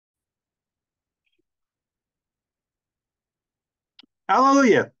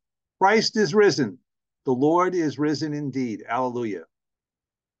Hallelujah. Christ is risen. The Lord is risen indeed. Hallelujah.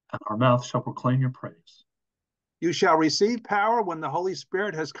 And our mouth shall proclaim your praise. You shall receive power when the Holy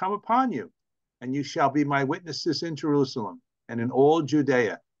Spirit has come upon you, and you shall be my witnesses in Jerusalem and in all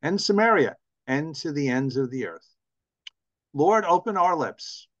Judea and Samaria and to the ends of the earth. Lord, open our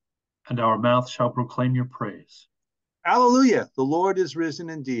lips. And our mouth shall proclaim your praise. Hallelujah. The Lord is risen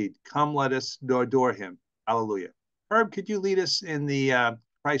indeed. Come, let us adore him. Hallelujah. Herb, could you lead us in the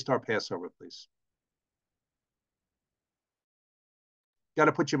Christ our Passover, please? Got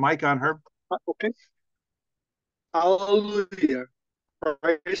to put your mic on, Herb. Okay. Hallelujah.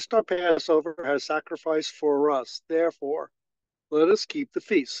 Christ our Passover has sacrificed for us. Therefore, let us keep the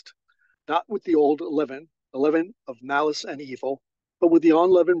feast, not with the old leaven, the leaven of malice and evil, but with the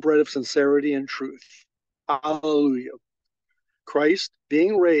unleavened bread of sincerity and truth. Hallelujah. Christ,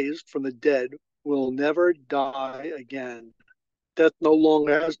 being raised from the dead, will never die again. Death no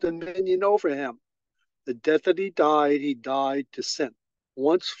longer has dominion over him. The death that he died to sin,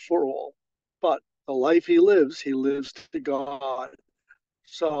 once for all. But the life he lives to God.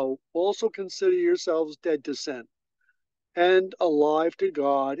 So also consider yourselves dead to sin and alive to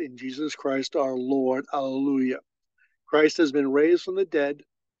God in Jesus Christ our Lord. Alleluia. Christ has been raised from the dead,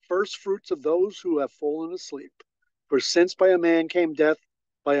 first fruits of those who have fallen asleep. For since by a man came death,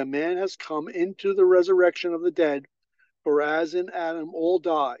 by a man has come into the resurrection of the dead. For as in Adam all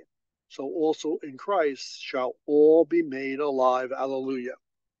die, so also in Christ shall all be made alive. Alleluia.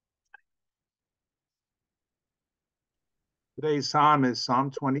 Today's psalm is Psalm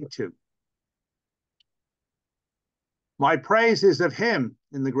 22. My praise is of him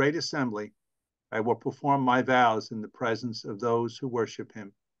in the great assembly. I will perform my vows in the presence of those who worship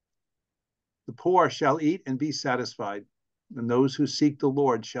him. The poor shall eat and be satisfied, and those who seek the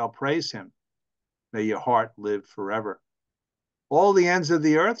Lord shall praise him. May your heart live forever. All the ends of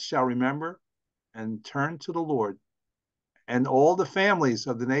the earth shall remember and turn to the Lord, and all the families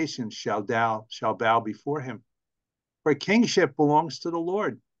of the nations shall bow before him. For kingship belongs to the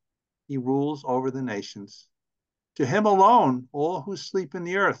Lord. He rules over the nations. To him alone, all who sleep in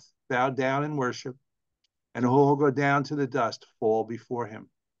the earth bow down and worship, and all who go down to the dust fall before him.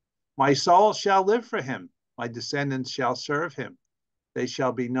 My soul shall live for him. My descendants shall serve him. They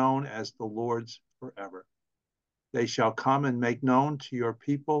shall be known as the Lord's forever. They shall come and make known to your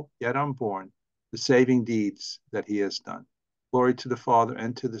people, yet unborn, the saving deeds that he has done. Glory to the Father,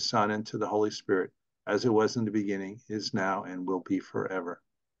 and to the Son, and to the Holy Spirit, as it was in the beginning, is now, and will be forever.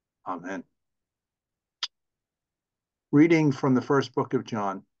 Amen. Reading from the first book of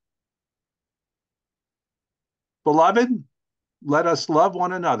John. Beloved, let us love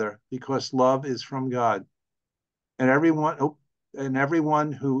one another, because love is from God. And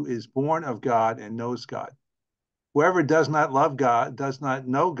everyone who is born of God and knows God. Whoever does not love God does not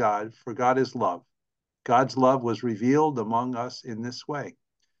know God, for God is love. God's love was revealed among us in this way.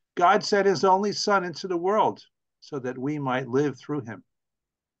 God sent his only Son into the world so that we might live through him.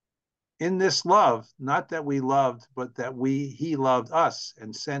 In this love, not that we loved, but that he loved us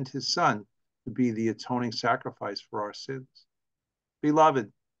and sent his Son to be the atoning sacrifice for our sins.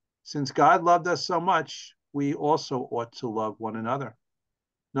 Beloved, since God loved us so much, we also ought to love one another.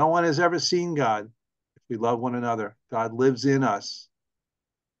 No one has ever seen God. If we love one another, God lives in us,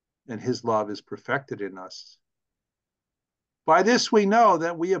 and his love is perfected in us. By this we know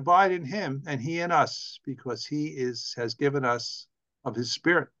that we abide in him and he in us, because he has given us of his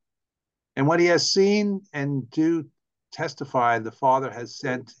Spirit. And what he has seen and do testify, the Father has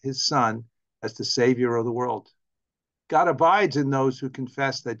sent his Son as the Savior of the world. God abides in those who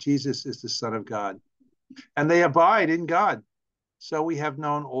confess that Jesus is the Son of God, and they abide in God. So we have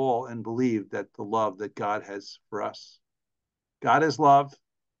known all and believed that the love that God has for us. God is love,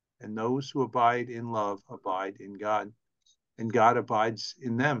 and those who abide in love abide in God, and God abides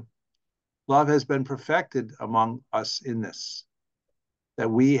in them. Love has been perfected among us in this, that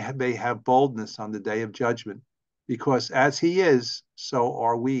we may have boldness on the day of judgment, because as he is, so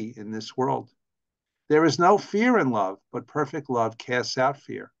are we in this world. There is no fear in love, but perfect love casts out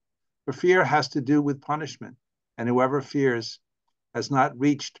fear. For fear has to do with punishment, and whoever fears has not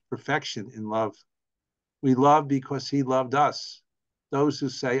reached perfection in love. We love because he loved us. Those who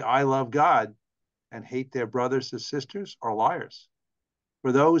say, I love God, and hate their brothers or sisters are liars.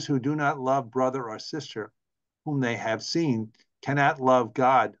 For those who do not love brother or sister whom they have seen cannot love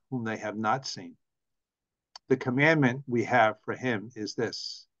God whom they have not seen. The commandment we have for him is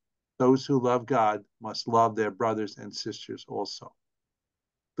this: those who love God must love their brothers and sisters also.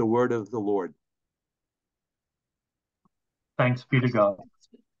 The word of the Lord. Thanks be to God.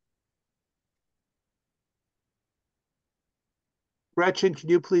 Gretchen, can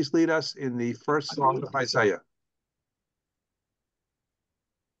you please lead us in the first song of Isaiah?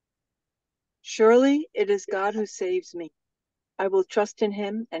 Surely it is God who saves me. I will trust in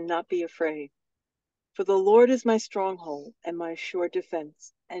him and not be afraid. For the Lord is my stronghold and my sure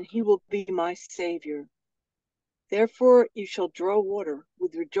defense, and he will be my savior. Therefore you shall draw water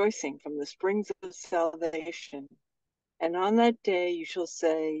with rejoicing from the springs of salvation. And on that day you shall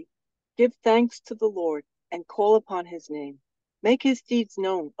say, give thanks to the Lord and call upon his name. Make his deeds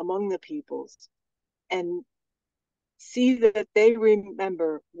known among the peoples, and see that they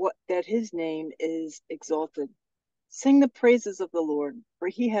remember that his name is exalted. Sing the praises of the Lord, for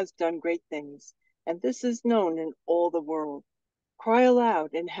he has done great things, and this is known in all the world. Cry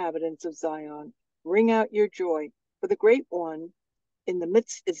aloud, inhabitants of Zion, ring out your joy, for the great one in the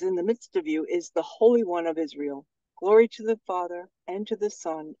midst of you is the Holy One of Israel. Glory to the Father, and to the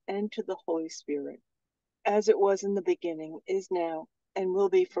Son, and to the Holy Spirit, as it was in the beginning, is now, and will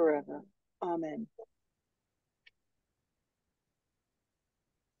be forever. Amen.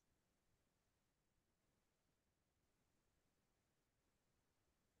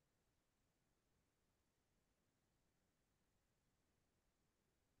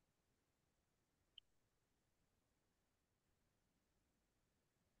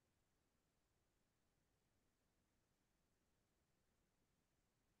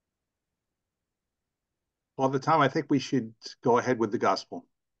 Father Tom, I think we should go ahead with the gospel.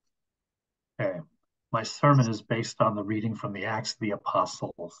 Okay. My sermon is based on the reading from the Acts of the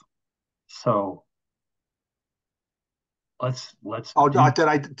Apostles. So let's Oh, did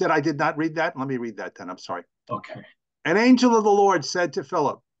I not read that? Let me read that then. I'm sorry. Okay. An angel of the Lord said to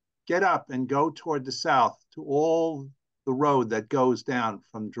Philip, get up and go toward the south to all the road that goes down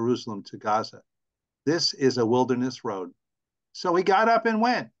from Jerusalem to Gaza. This is a wilderness road. So he got up and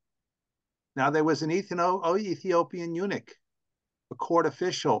went. Now there was an Ethiopian eunuch, a court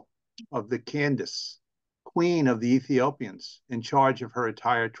official of the Candace, queen of the Ethiopians, in charge of her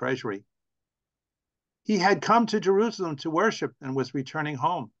entire treasury. He had come to Jerusalem to worship and was returning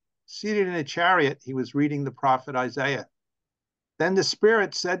home. Seated in a chariot, he was reading the prophet Isaiah. Then the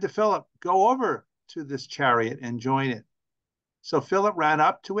Spirit said to Philip, go over to this chariot and join it. So Philip ran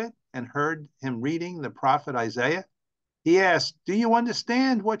up to it and heard him reading the prophet Isaiah. He asked, do you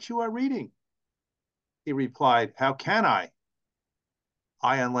understand what you are reading? He replied, how can I,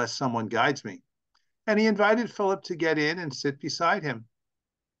 unless someone guides me? And he invited Philip to get in and sit beside him.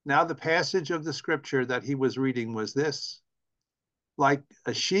 Now the passage of the scripture that he was reading was this: like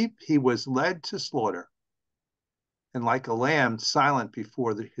a sheep he was led to slaughter, and like a lamb silent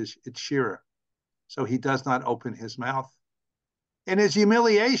before its shearer, so he does not open his mouth. In his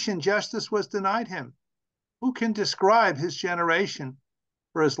humiliation, justice was denied him. Who can describe his generation?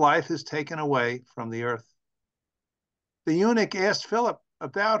 For his life is taken away from the earth. The eunuch asked Philip,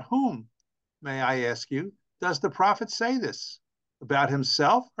 about whom, may I ask you, does the prophet say this? About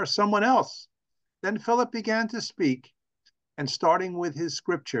himself or someone else? Then Philip began to speak, and starting with his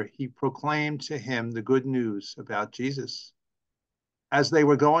scripture, he proclaimed to him the good news about Jesus. As they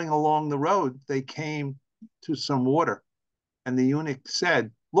were going along the road, they came to some water, and the eunuch said,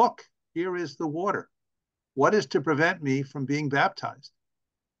 look, here is the water. What is to prevent me from being baptized?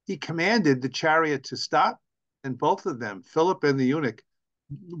 He commanded the chariot to stop, and both of them, Philip and the eunuch,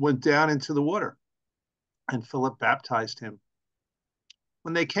 went down into the water, and Philip baptized him.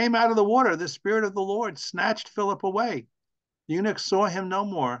 When they came out of the water, the Spirit of the Lord snatched Philip away. The eunuch saw him no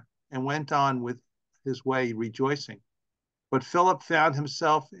more and went on with his way rejoicing. But Philip found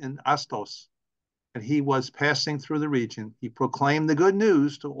himself in Assos, and he was passing through the region. He proclaimed the good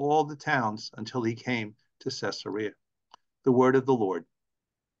news to all the towns until he came to Caesarea. The word of the Lord.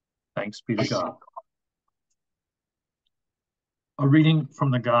 Thanks be to God. A reading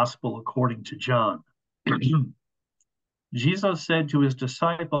from the Gospel according to John. Jesus said to his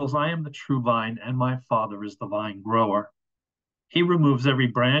disciples, I am the true vine, and my Father is the vine grower. He removes every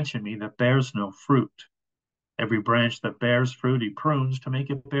branch in me that bears no fruit. Every branch that bears fruit, he prunes to make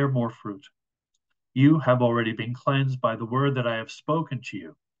it bear more fruit. You have already been cleansed by the word that I have spoken to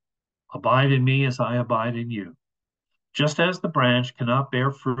you. Abide in me as I abide in you. Just as the branch cannot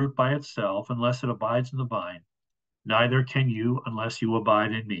bear fruit by itself unless it abides in the vine, neither can you unless you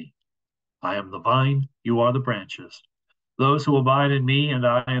abide in me. I am the vine, you are the branches. Those who abide in me and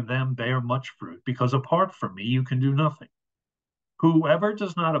I in them bear much fruit, because apart from me you can do nothing. Whoever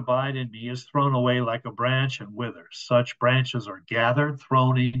does not abide in me is thrown away like a branch and withers. Such branches are gathered,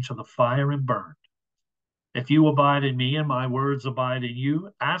 thrown into the fire, and burned. If you abide in me and my words abide in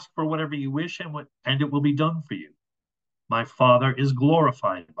you, ask for whatever you wish and it will be done for you. My Father is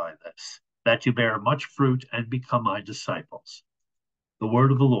glorified by this, that you bear much fruit and become my disciples. The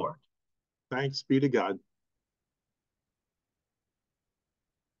word of the Lord. Thanks be to God.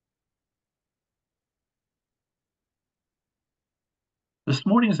 This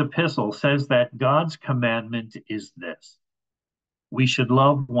morning's epistle says that God's commandment is this: we should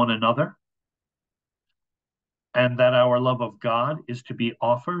love one another, and that our love of God is to be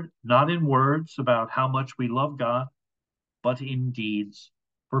offered not in words about how much we love God, but in deeds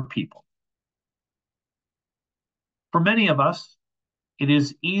for people. For many of us, it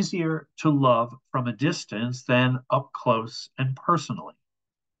is easier to love from a distance than up close and personally.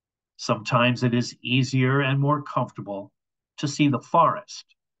 Sometimes it is easier and more comfortable to see the forest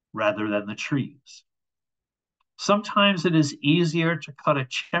rather than the trees. Sometimes it is easier to cut a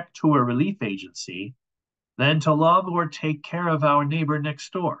check to a relief agency than to love or take care of our neighbor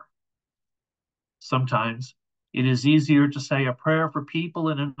next door. Sometimes it is easier to say a prayer for people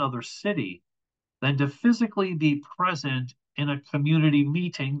in another city than to physically be present in a community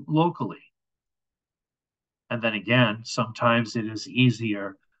meeting locally. And then again, sometimes it is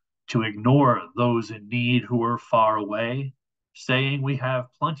easier to ignore those in need who are far away, saying we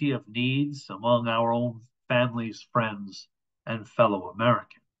have plenty of needs among our own families, friends, and fellow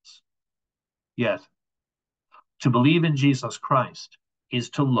Americans. Yet, to believe in Jesus Christ is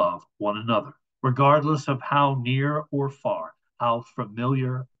to love one another, regardless of how near or far, how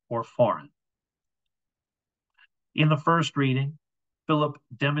familiar or foreign. In the first reading, Philip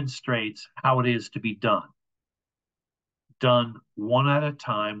demonstrates how it is to be done. Done one at a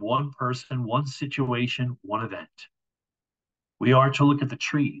time, one person, one situation, one event. We are to look at the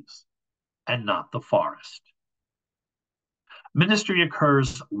trees and not the forest. Ministry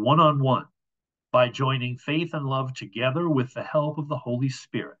occurs one-on-one by joining faith and love together with the help of the Holy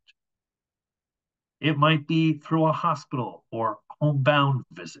Spirit. It might be through a hospital or homebound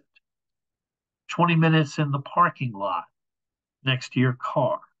visit, 20 minutes in the parking lot next to your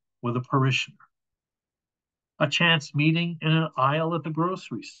car with a parishioner, a chance meeting in an aisle at the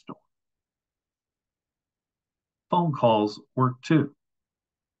grocery store. Phone calls work too.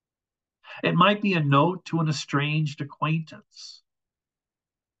 It might be a note to an estranged acquaintance,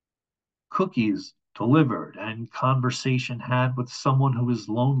 cookies delivered and conversation had with someone who is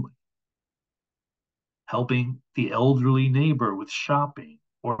lonely, helping the elderly neighbor with shopping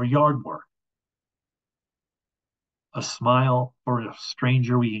or yard work, a smile for a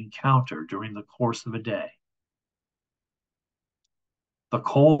stranger we encounter during the course of a day. The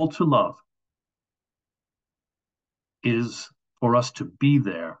call to love is for us to be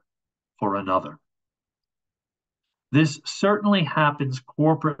there for another. This certainly happens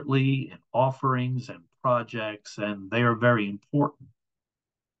corporately in offerings and projects, and they are very important.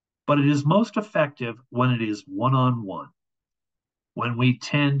 But it is most effective when it is one-on-one, when we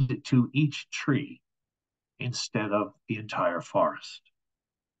tend to each tree instead of the entire forest.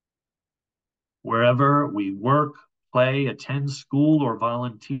 Wherever we work, play, attend school, or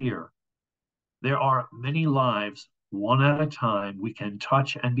volunteer, there are many lives, one at a time, we can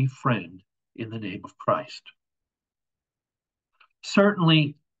touch and befriend in the name of Christ.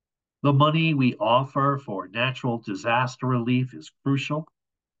 Certainly, the money we offer for natural disaster relief is crucial.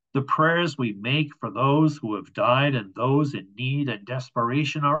 The prayers we make for those who have died and those in need and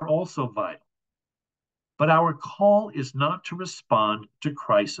desperation are also vital. But our call is not to respond to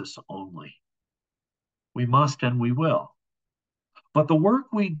crisis only. We must and we will. But the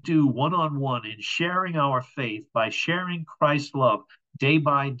work we do one-on-one in sharing our faith by sharing Christ's love day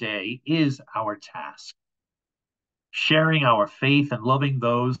by day is our task. Sharing our faith and loving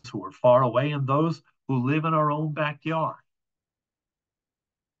those who are far away and those who live in our own backyard.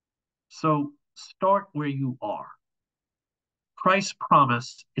 So start where you are. Christ's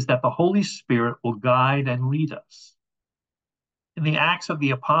promise is that the Holy Spirit will guide and lead us. In the Acts of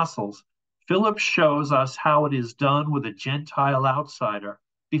the Apostles, Philip shows us how it is done with a Gentile outsider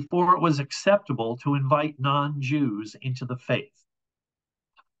before it was acceptable to invite non-Jews into the faith.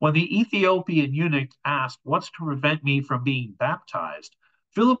 When the Ethiopian eunuch asked, "What's to prevent me from being baptized?"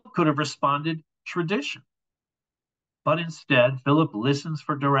 Philip could have responded, "Tradition." But instead, Philip listens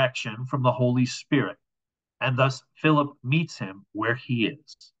for direction from the Holy Spirit, and thus Philip meets him where he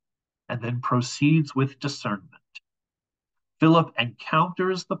is, and then proceeds with discernment. Philip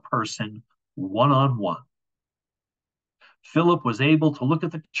encounters the person one-on-one. Philip was able to look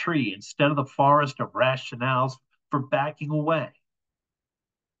at the tree instead of the forest of rationales for backing away.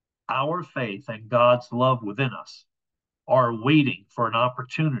 Our faith and God's love within us are waiting for an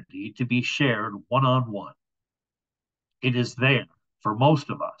opportunity to be shared one-on-one. It is there, for most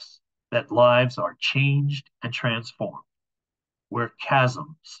of us, that lives are changed and transformed, where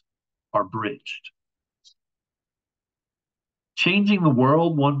chasms are bridged. Changing the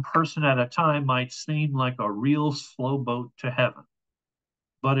world one person at a time might seem like a real slow boat to heaven,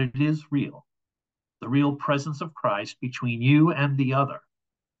 but it is real. The real presence of Christ between you and the other.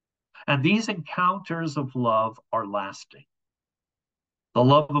 And these encounters of love are lasting. The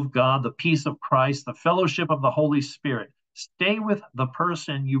love of God, the peace of Christ, the fellowship of the Holy Spirit stay with the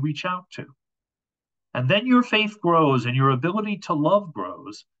person you reach out to. And then your faith grows and your ability to love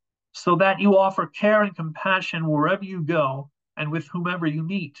grows so that you offer care and compassion wherever you go and with whomever you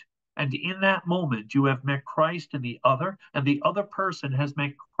meet. And in that moment, you have met Christ in the other, and the other person has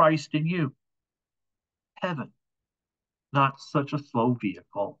met Christ in you. Heaven, not such a slow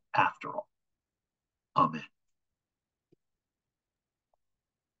vehicle after all. Amen.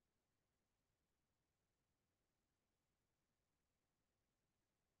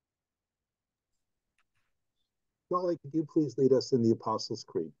 Charlie, could you please lead us in the Apostles'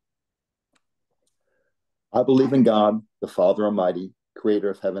 Creed? I believe in God, the Father Almighty, creator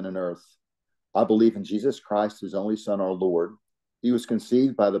of heaven and earth. I believe in Jesus Christ, his only Son, our Lord. He was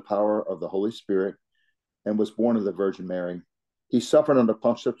conceived by the power of the Holy Spirit and was born of the Virgin Mary. He suffered under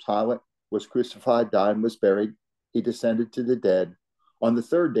Pontius Pilate, was crucified, died, and was buried. He descended to the dead. On the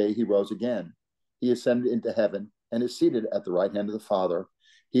third day, he rose again. He ascended into heaven and is seated at the right hand of the Father.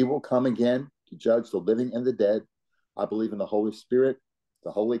 He will come again to judge the living and the dead. I believe in the Holy Spirit,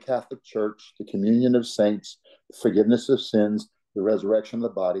 the Holy Catholic Church, the communion of saints, the forgiveness of sins, the resurrection of the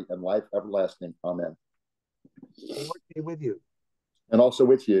body, and life everlasting. Amen. The Lord be with you. And also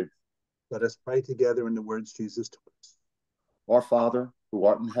with you. Let us pray together in the words Jesus taught us. Our Father, who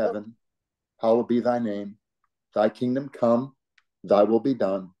art in heaven, hallowed be thy name. Thy kingdom come, thy will be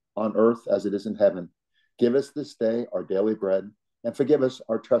done, on earth as it is in heaven. Give us this day our daily bread, and forgive us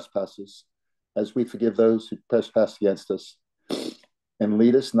our trespasses, as we forgive those who trespass against us. And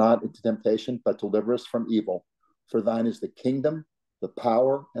lead us not into temptation, but deliver us from evil. For thine is the kingdom, the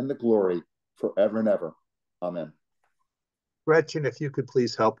power, and the glory, forever and ever. Amen. Gretchen, if you could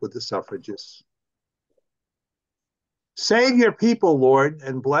please help with the suffrages. Save your people, Lord,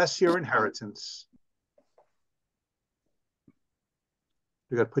 and bless your inheritance.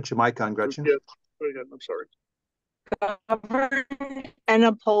 You got to put your mic on, Gretchen. Yeah, very good. I'm sorry. Govern and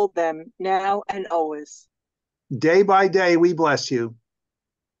uphold them now and always. Day by day, we bless you.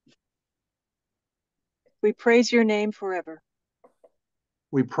 We praise your name forever.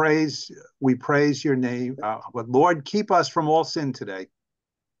 We praise your name. But Lord, keep us from all sin today.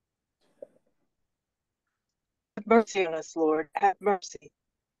 Have mercy on us, Lord. Have mercy.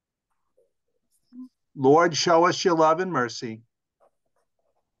 Lord, show us your love and mercy.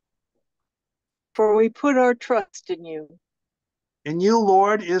 For we put our trust in you. In you,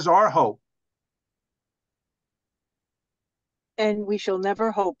 Lord, is our hope. And we shall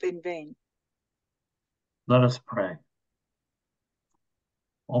never hope in vain. Let us pray.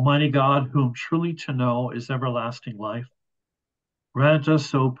 Almighty God, whom truly to know is everlasting life, grant us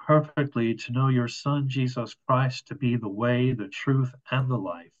so perfectly to know your Son, Jesus Christ, to be the way, the truth, and the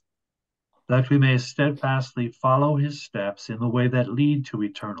life, that we may steadfastly follow his steps in the way that lead to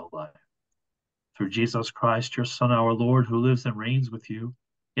eternal life. Through Jesus Christ, your Son, our Lord, who lives and reigns with you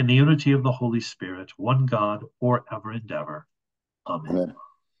in the unity of the Holy Spirit, one God, forever and ever. Amen. Amen.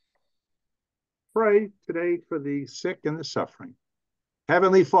 Pray today for the sick and the suffering.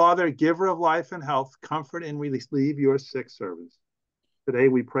 Heavenly Father, giver of life and health, comfort and relieve your sick servants. Today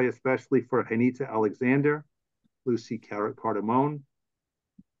we pray especially for Hanita Alexander, Lucy Cardamone,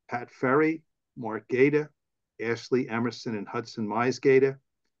 Pat Ferry, Mark Gaeta, Ashley Emerson and Hudson Mize Gaeta,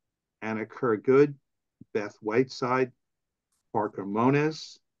 Anna Kerr Good, Beth Whiteside, Parker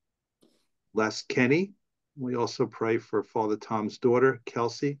Moniz, Les Kenny. We also pray for Father Tom's daughter,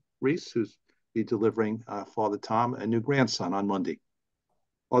 Kelsey Reese, who's be delivering Father Tom a new grandson on Monday.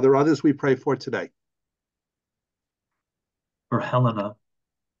 Are there others we pray for today? For Helena.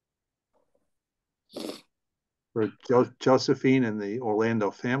 For Josephine and the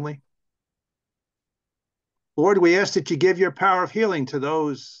Orlando family. Lord, we ask that you give your power of healing to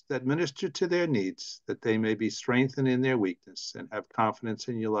those that minister to their needs, that they may be strengthened in their weakness and have confidence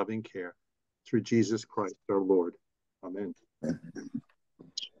in your loving care. Through Jesus Christ, our Lord. Amen.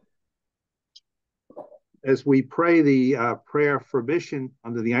 As we pray the prayer for mission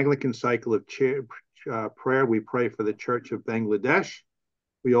under the Anglican cycle of prayer, we pray for the Church of Bangladesh.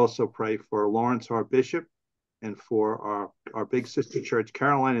 We also pray for Lawrence, our bishop, and for our big sister church,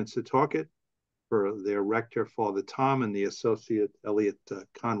 Caroline in Setauket, for their rector, Father Tom, and the associate, Elliot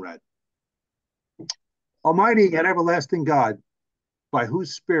Conrad. Almighty and everlasting God, by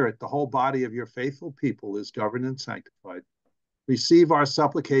whose spirit the whole body of your faithful people is governed and sanctified, receive our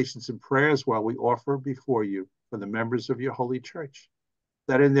supplications and prayers while we offer before you for the members of your holy church,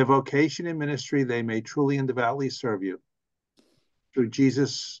 that in their vocation and ministry they may truly and devoutly serve you. Through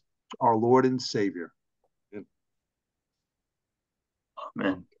Jesus, our Lord and Savior.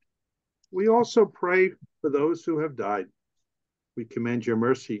 Amen. We also pray for those who have died. We commend your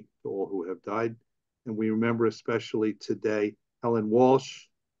mercy to all who have died, and we remember especially today Helen Walsh,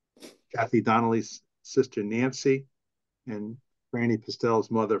 Kathy Donnelly's sister Nancy, and Franny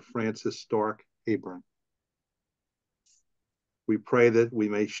Pastel's mother Frances Stark Aburn. We pray that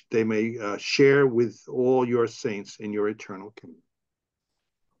they may share with all your saints in your eternal kingdom.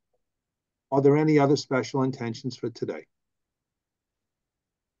 Are there any other special intentions for today?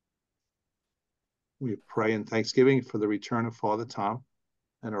 We pray in thanksgiving for the return of Father Tom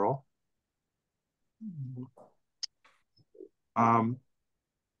and Earl.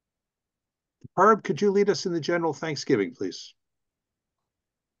 Herb, could you lead us in the general thanksgiving, please?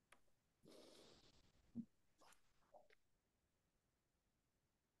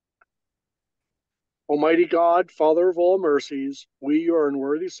 Almighty God, Father of all mercies, we, your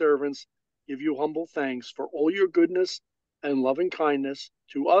unworthy servants, give you humble thanks for all your goodness and loving kindness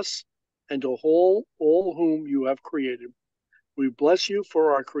to us and to all whom you have created. We bless you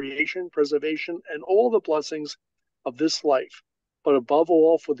for our creation, preservation, and all the blessings of this life, but above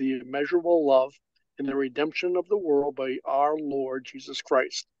all for the immeasurable love and the redemption of the world by our Lord Jesus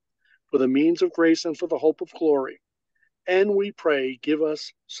Christ, for the means of grace and for the hope of glory. And we pray, give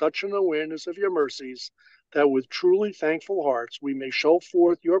us such an awareness of your mercies that with truly thankful hearts we may show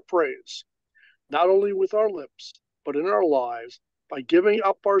forth your praise, not only with our lips, but in our lives, by giving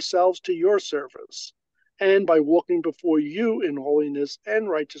up ourselves to your service, and by walking before you in holiness and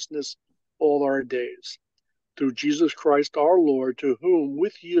righteousness all our days. Through Jesus Christ our Lord, to whom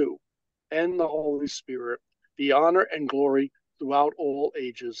with you and the Holy Spirit be honor and glory throughout all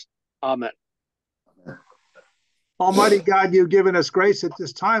ages. Amen. Almighty God, you've given us grace at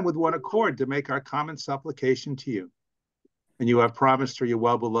this time with one accord to make our common supplication to you. And you have promised through your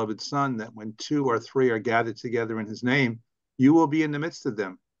well-beloved Son that when 2 or 3 are gathered together in his name, you will be in the midst of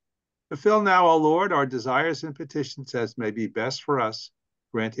them. Fulfill now, O Lord, our desires and petitions as may be best for us,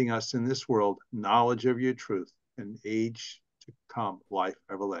 granting us in this world knowledge of your truth and age to come, life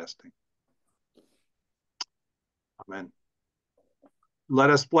everlasting. Amen. Let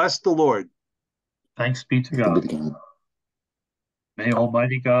us bless the Lord. Thanks be to God. May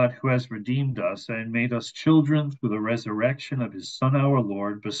Almighty God, who has redeemed us and made us children through the resurrection of his Son, our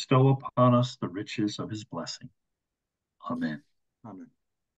Lord, bestow upon us the riches of his blessing. Amen. Amen.